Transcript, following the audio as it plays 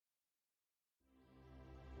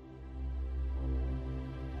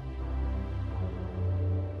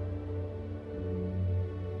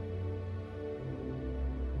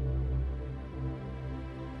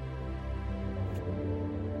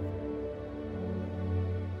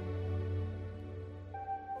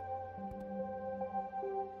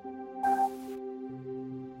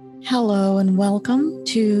Hello and welcome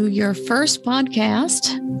to your first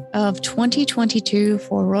podcast of 2022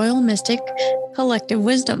 for Royal Mystic Collective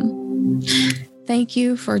Wisdom. Thank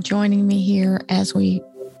you for joining me here as we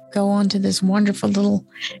go on to this wonderful little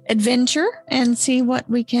adventure and see what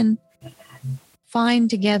we can find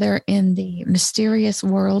together in the mysterious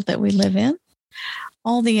world that we live in.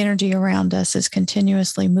 All the energy around us is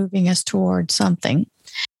continuously moving us toward something.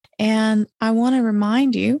 And I want to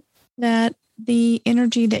remind you that the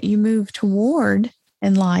energy that you move toward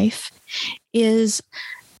in life is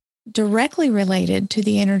directly related to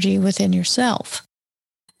the energy within yourself.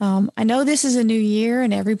 I know this is a new year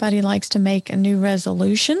and everybody likes to make a new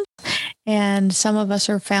resolution. And some of us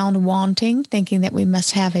are found wanting, thinking that we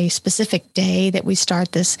must have a specific day that we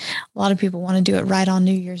start this. A lot of people want to do it right on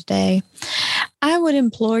New Year's Day. I would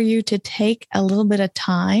implore you to take a little bit of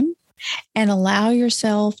time and allow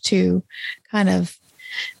yourself to kind of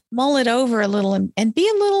mull it over a little and be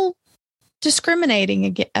a little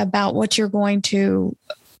discriminating about what you're going to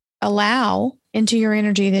allow into your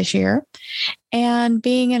energy this year. And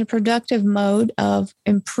being in a productive mode of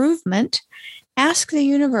improvement, ask the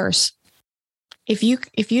universe. If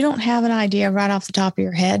you don't have an idea right off the top of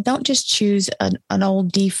your head, don't just choose an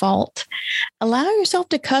old default. Allow yourself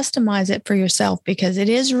to customize it for yourself because it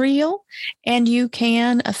is real and you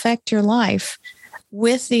can affect your life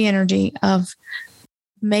with the energy of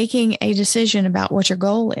making a decision about what your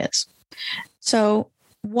goal is. So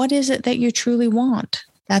what is it that you truly want?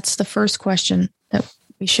 That's the first question that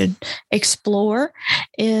we should explore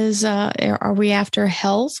is, are we after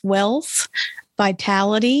health, wealth,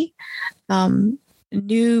 vitality,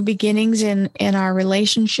 new beginnings in our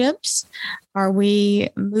relationships? Are we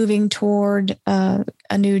moving toward a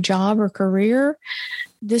new job or career?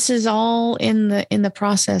 This is all in the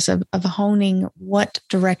process of honing what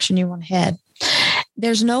direction you want to head.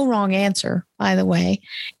 There's no wrong answer, by the way.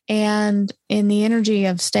 And in the energy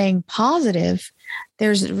of staying positive,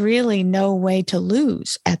 there's really no way to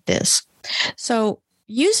lose at this. So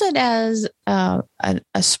use it as a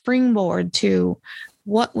springboard to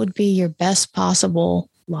what would be your best possible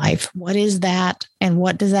life. What is that? And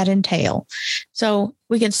what does that entail? So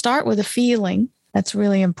we can start with a feeling. That's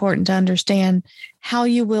really important to understand how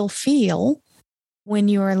you will feel when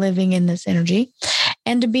you are living in this energy.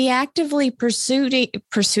 And to be actively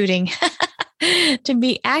pursuing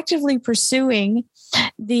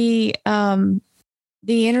the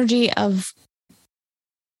energy of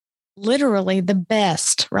literally the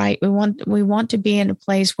best, right? We want to be in a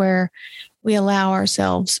place where we allow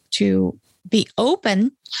ourselves to be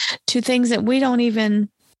open to things that we don't even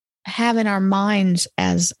have in our minds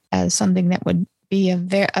as something that would be a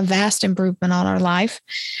vast improvement on our life.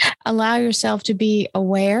 Allow yourself to be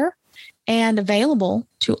aware and available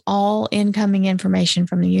to all incoming information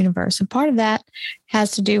from the universe. And part of that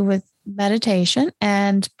has to do with meditation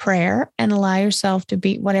and prayer, and allow yourself to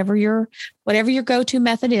be whatever your go-to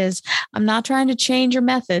method is. I'm not trying to change your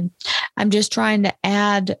method. I'm just trying to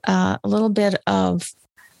add a little bit of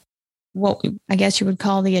what I guess you would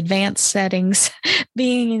call the advanced settings,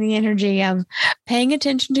 being in the energy of paying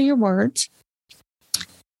attention to your words,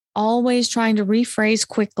 always trying to rephrase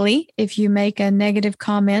quickly if you make a negative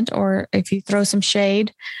comment or if you throw some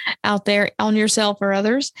shade out there on yourself or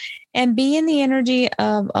others, and be in the energy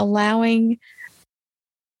of allowing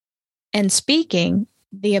and speaking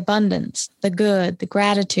the abundance, the good, the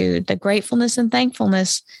gratitude, the gratefulness and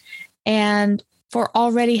thankfulness, and for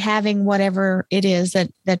already having whatever it is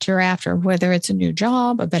that you're after, whether it's a new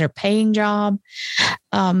job, a better paying job,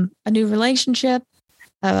 a new relationship,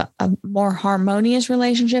 a more harmonious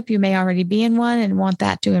relationship. You may already be in one and want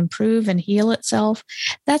that to improve and heal itself.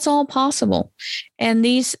 That's all possible. And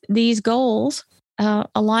these goals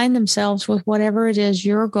align themselves with whatever it is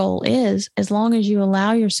your goal is, as long as you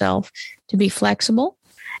allow yourself to be flexible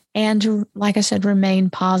and to, like I said,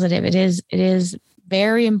 remain positive. It is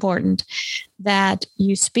very important that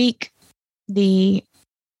you speak the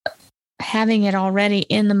having it already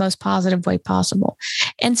in the most positive way possible,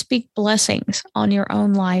 and speak blessings on your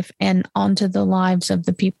own life and onto the lives of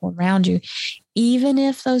the people around you, even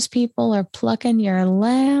if those people are plucking your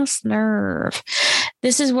last nerve.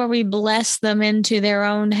 This is where we bless them into their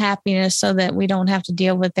own happiness so that we don't have to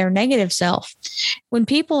deal with their negative self. When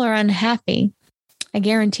people are unhappy, I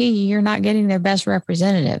guarantee you're not getting their best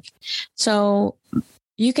representative. So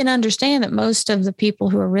you can understand that most of the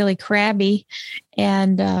people who are really crabby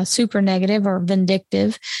and super negative or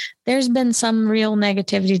vindictive, there's been some real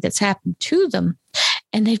negativity that's happened to them,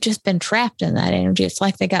 and they've just been trapped in that energy. It's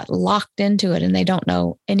like they got locked into it and they don't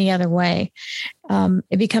know any other way.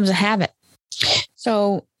 It becomes a habit.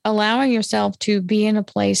 So allowing yourself to be in a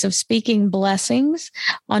place of speaking blessings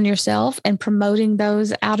on yourself and promoting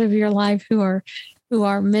those out of your life who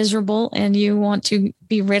are miserable and you want to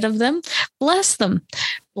be rid of them. Bless them.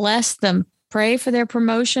 Bless them. Pray for their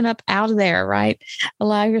promotion up out of there, right?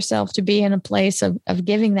 Allow yourself to be in a place of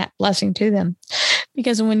giving that blessing to them.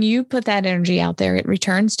 Because when you put that energy out there, it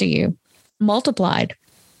returns to you multiplied.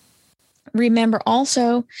 Remember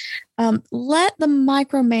also, let the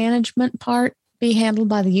micromanagement part be handled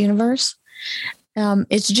by the universe.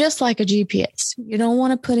 It's just like a GPS. You don't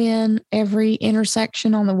want to put in every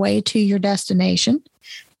intersection on the way to your destination.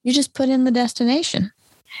 You just put in the destination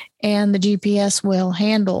and the GPS will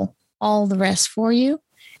handle all the rest for you.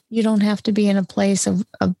 You don't have to be in a place of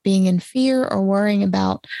being in fear or worrying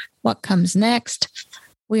about what comes next.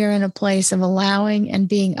 We are in a place of allowing and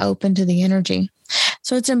being open to the energy.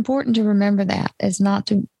 So it's important to remember that, is not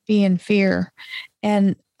to be in fear,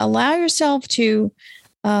 and allow yourself to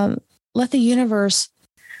let the universe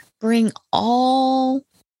bring all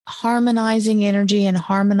harmonizing energy and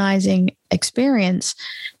harmonizing experience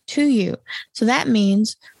to you. So that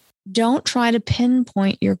means don't try to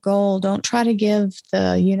pinpoint your goal. Don't try to give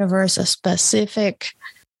the universe a specific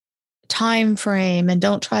time frame, and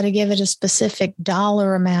don't try to give it a specific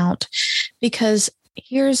dollar amount, because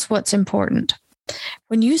here's what's important.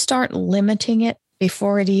 When you start limiting it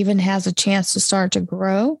before it even has a chance to start to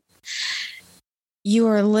grow, you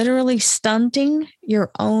are literally stunting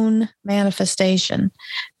your own manifestation,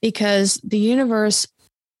 because the universe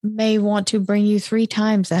may want to bring you 3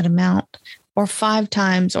 times that amount, or 5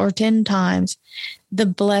 times, or 10 times the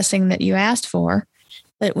blessing that you asked for.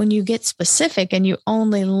 But when you get specific and you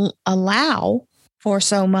only allow for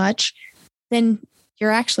so much, then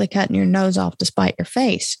you're actually cutting your nose off to spite your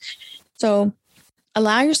face. So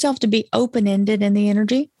allow yourself to be open-ended in the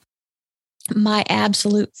energy. My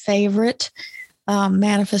absolute favorite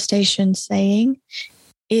manifestation saying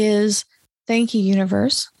is, thank you,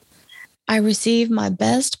 universe. I receive my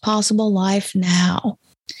best possible life now.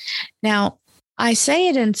 Now, I say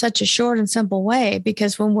it in such a short and simple way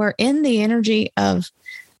because when we're in the energy of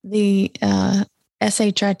the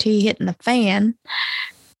SHIT hitting the fan,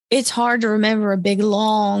 it's hard to remember a big,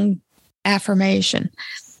 long affirmation.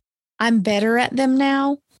 I'm better at them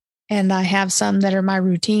now, and I have some that are my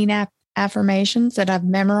routine affirmations that I've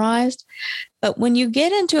memorized. But when you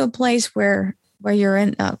get into a place where you're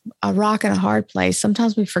in a rock and a hard place,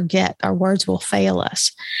 sometimes we forget. Our words will fail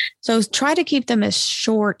us. So try to keep them as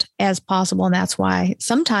short as possible. And that's why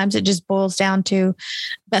sometimes it just boils down to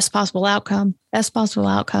best possible outcome, best possible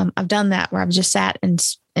outcome. I've done that where I've just sat and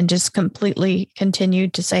just completely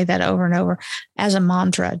continued to say that over and over as a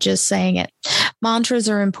mantra, just saying it. Mantras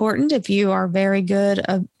are important if you are very good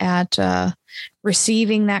at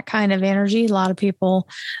receiving that kind of energy. A lot of people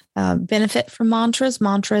benefit from mantras.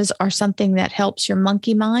 Mantras are something that helps your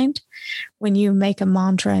monkey mind. When you make a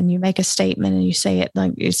mantra and you make a statement and you say it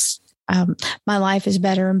like it's, my life is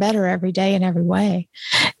better and better every day in every way.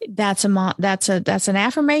 That's an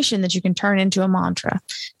affirmation that you can turn into a mantra.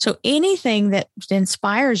 So anything that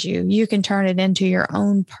inspires you, you can turn it into your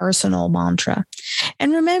own personal mantra.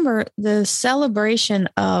 And remember, the celebration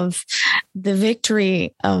of the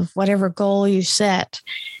victory of whatever goal you set,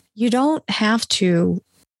 you don't have to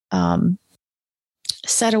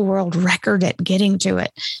set a world record at getting to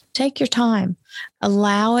it. Take your time.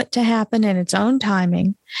 Allow it to happen in its own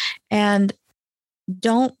timing. And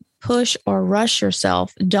don't push or rush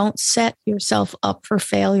yourself. Don't set yourself up for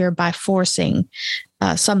failure by forcing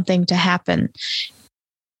something to happen.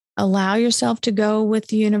 Allow yourself to go with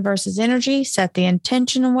the universe's energy, set the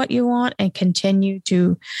intention of what you want, and continue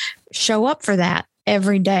to show up for that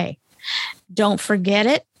every day. Don't forget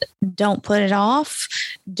it. Don't put it off.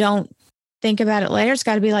 Don't think about it later. It's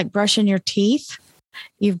got to be like brushing your teeth.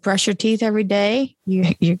 You brush your teeth every day.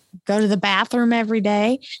 You go to the bathroom every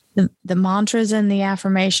day. The mantras and the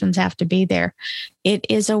affirmations have to be there. It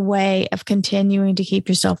is a way of continuing to keep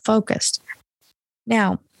yourself focused.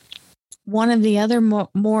 Now, one of the other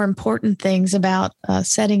more important things about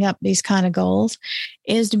setting up these kind of goals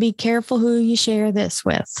is to be careful who you share this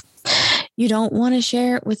with. You don't want to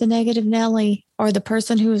share it with a negative Nelly or the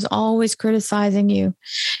person who is always criticizing you.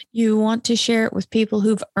 You want to share it with people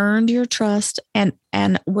who've earned your trust and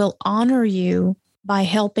will honor you by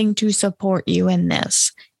helping to support you in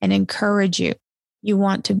this and encourage you. You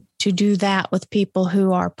want to do that with people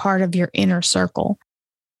who are part of your inner circle.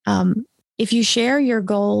 If you share your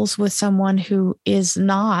goals with someone who is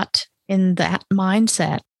not in that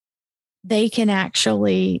mindset, they can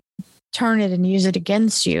actually turn it and use it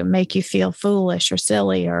against you, make you feel foolish or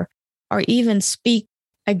silly, or even speak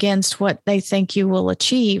against what they think you will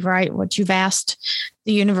achieve, right? What you've asked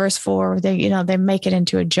the universe for, they make it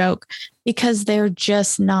into a joke because they're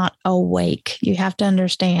just not awake. You have to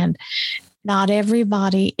understand, not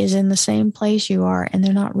everybody is in the same place you are, and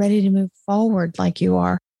they're not ready to move forward like you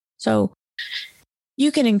are. So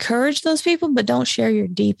you can encourage those people, but don't share your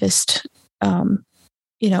deepest,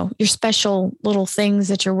 your special little things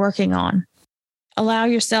that you're working on. Allow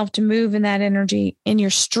yourself to move in that energy, in your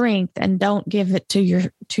strength, and don't give it to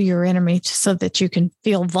your enemy so that you can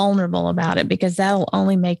feel vulnerable about it, because that'll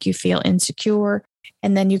only make you feel insecure.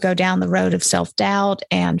 And then you go down the road of self-doubt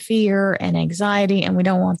and fear and anxiety, and we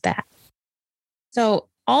don't want that. So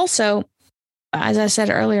also, as I said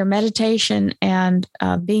earlier, meditation and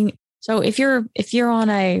so if you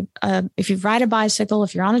ride a bicycle,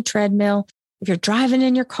 if you're on a treadmill, if you're driving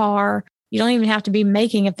in your car, you don't even have to be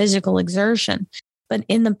making a physical exertion. But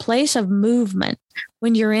in the place of movement,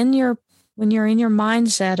 when you're in your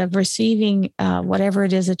mindset of receiving whatever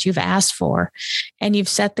it is that you've asked for, and you've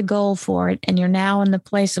set the goal for it, and you're now in the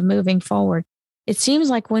place of moving forward, it seems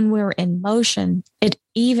like when we're in motion, it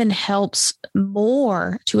even helps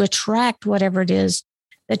more to attract whatever it is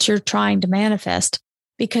that you're trying to manifest,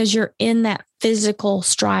 because you're in that physical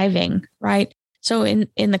striving, right? So in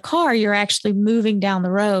the car, you're actually moving down the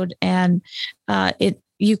road, and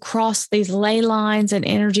you cross these ley lines and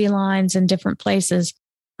energy lines in different places.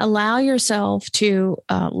 Allow yourself to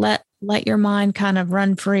let your mind kind of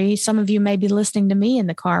run free. Some of you may be listening to me in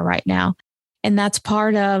the car right now, and that's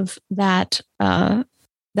part of that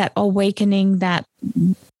awakening, that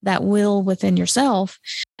will within yourself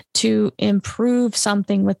to improve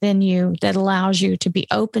something within you that allows you to be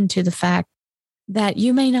open to the fact that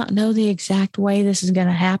you may not know the exact way this is going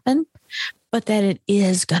to happen, but that it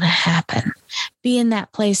is going to happen. Be in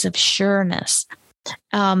that place of sureness.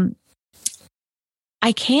 I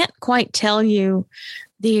can't quite tell you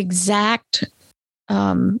the exact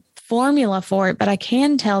formula for it, but I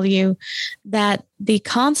can tell you that the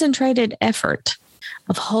concentrated effort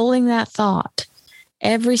of holding that thought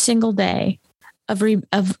every single day, of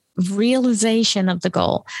realization of the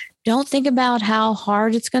goal. Don't think about how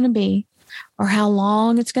hard it's going to be or how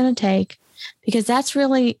long it's going to take, because that's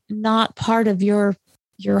really not part of your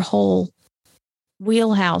whole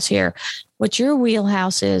wheelhouse here. What your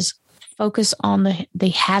wheelhouse is, focus on the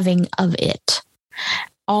having of it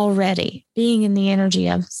already, being in the energy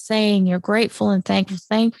of saying you're grateful and thankful.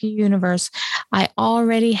 Thank you, universe. I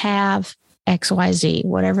already have XYZ,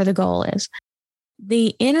 whatever the goal is.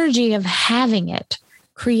 The energy of having it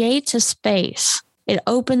creates a space. It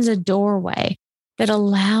opens a doorway that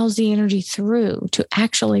allows the energy through to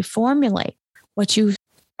actually formulate what you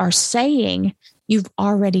are saying you've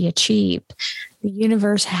already achieved. The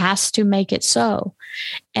universe has to make it so.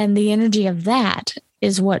 And the energy of that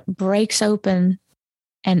is what breaks open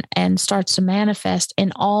and starts to manifest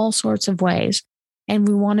in all sorts of ways. And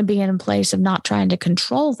we want to be in a place of not trying to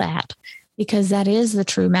control that, because that is the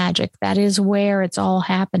true magic. That is where it's all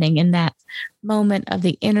happening, in that moment of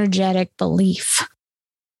the energetic belief.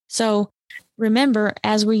 So remember,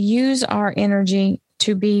 as we use our energy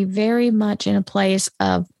to be very much in a place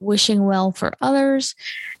of wishing well for others,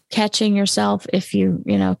 catching yourself if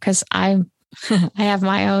because I have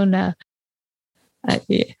my own,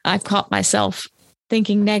 I've caught myself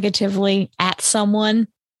thinking negatively at someone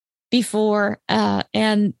before,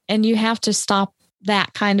 and you have to stop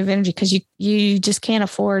that kind of energy, because you just can't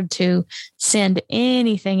afford to send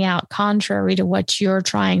anything out contrary to what you're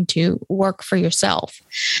trying to work for yourself.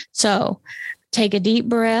 So take a deep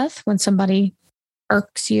breath when somebody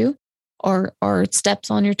irks you or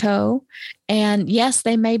steps on your toe. And yes,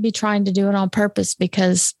 they may be trying to do it on purpose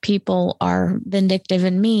because people are vindictive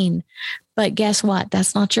and mean. But guess what?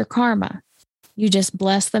 That's not your karma. You just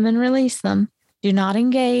bless them and release them. Do not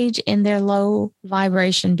engage in their low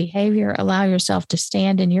vibration behavior. Allow yourself to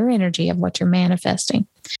stand in your energy of what you're manifesting.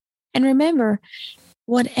 And remember,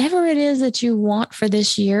 whatever it is that you want for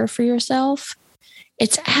this year for yourself,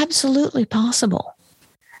 it's absolutely possible.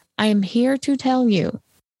 I am here to tell you,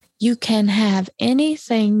 you can have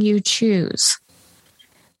anything you choose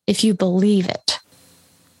if you believe it,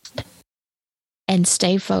 and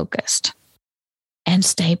stay focused and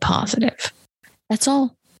stay positive. That's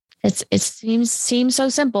all. It seems so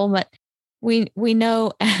simple, but we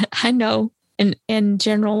know, I know in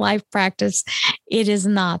general life practice, it is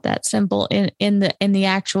not that simple in the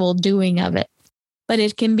actual doing of it, but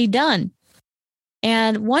it can be done.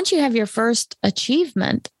 And once you have your first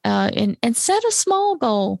achievement, and set a small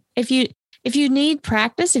goal. If you need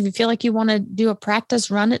practice, if you feel like you want to do a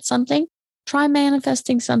practice run at something, try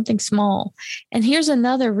manifesting something small. And here's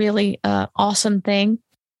another really awesome thing.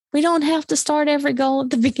 We don't have to start every goal at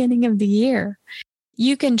the beginning of the year.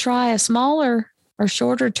 You can try a smaller or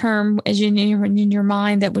shorter term as in your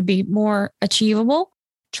mind that would be more achievable.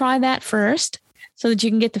 Try that first so that you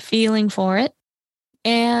can get the feeling for it,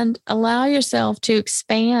 and allow yourself to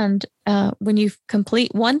expand. When you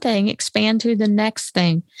complete one thing, expand to the next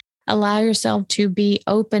thing. Allow yourself to be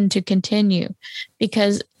open to continue,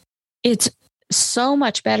 because it's so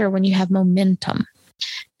much better when you have momentum.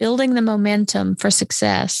 Building the momentum for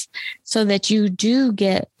success so that you do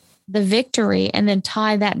get the victory and then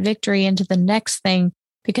tie that victory into the next thing,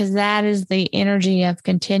 because that is the energy of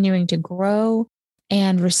continuing to grow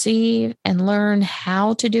and receive and learn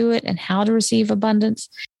how to do it and how to receive abundance.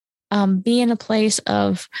 Be in a place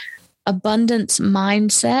of abundance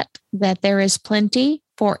mindset, that there is plenty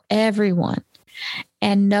for everyone,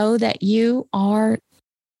 and know that you are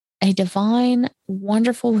a divine,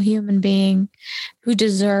 wonderful human being who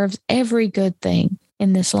deserves every good thing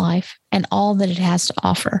in this life and all that it has to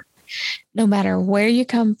offer. No matter where you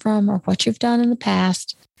come from or what you've done in the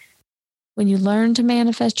past, when you learn to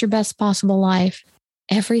manifest your best possible life,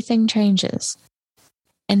 everything changes.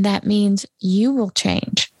 And that means you will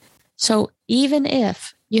change. So even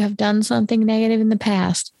if you have done something negative in the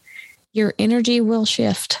past, your energy will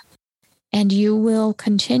shift and you will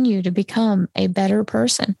continue to become a better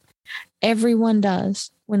person. Everyone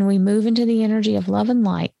does. When we move into the energy of love and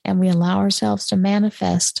light and we allow ourselves to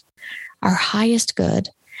manifest our highest good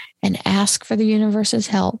and ask for the universe's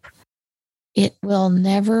help, it will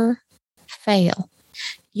never fail.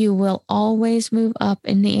 You will always move up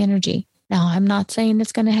in the energy. Now, I'm not saying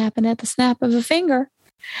it's going to happen at the snap of a finger,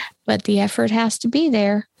 but the effort has to be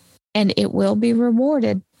there and it will be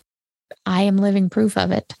rewarded. I am living proof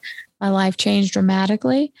of it. My life changed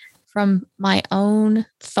dramatically from my own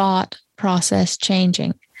thought process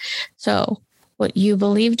changing. So what you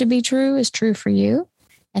believe to be true is true for you.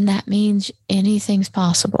 And that means anything's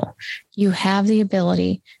possible. You have the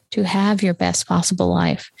ability to have your best possible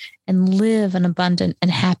life and live an abundant and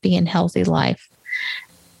happy and healthy life.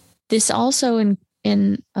 This also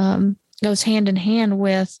goes hand in hand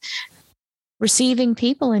with receiving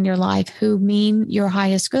people in your life who mean your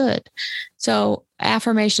highest good. So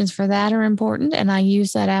affirmations for that are important. And I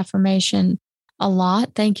use that affirmation a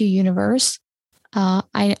lot. Thank you, universe.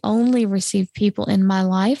 I only receive people in my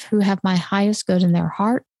life who have my highest good in their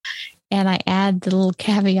heart. And I add the little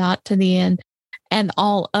caveat to the end, and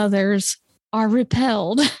all others are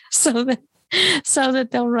repelled so that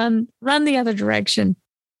they'll run the other direction.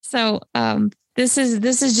 So this is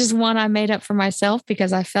just one I made up for myself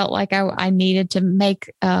because I felt like I needed to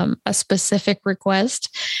make a specific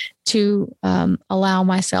request to allow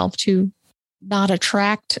myself to not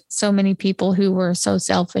attract so many people who were so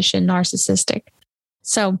selfish and narcissistic.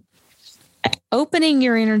 So opening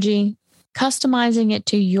your energy, customizing it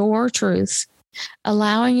to your truths,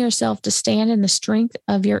 allowing yourself to stand in the strength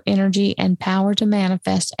of your energy and power to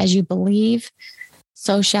manifest as you believe,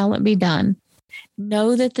 so shall it be done.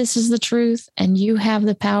 Know that this is the truth and you have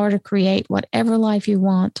the power to create whatever life you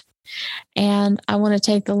want. And I want to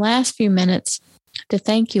take the last few minutes to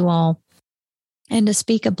thank you all and to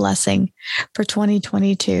speak a blessing for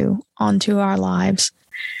 2022 onto our lives.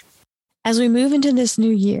 As we move into this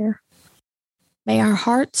new year, may our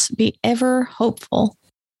hearts be ever hopeful.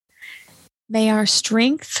 May our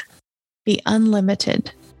strength be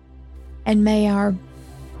unlimited. And may our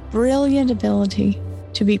brilliant ability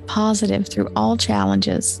to be positive through all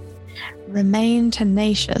challenges remain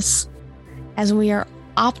tenacious as we are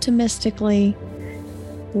optimistically,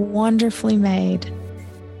 wonderfully made,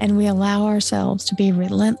 and we allow ourselves to be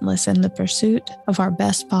relentless in the pursuit of our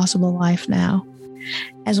best possible life now,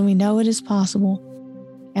 as we know it is possible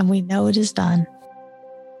and we know it is done.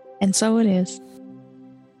 And so it is.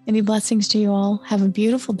 Many blessings to you all. Have a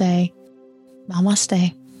beautiful day.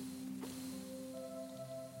 Namaste.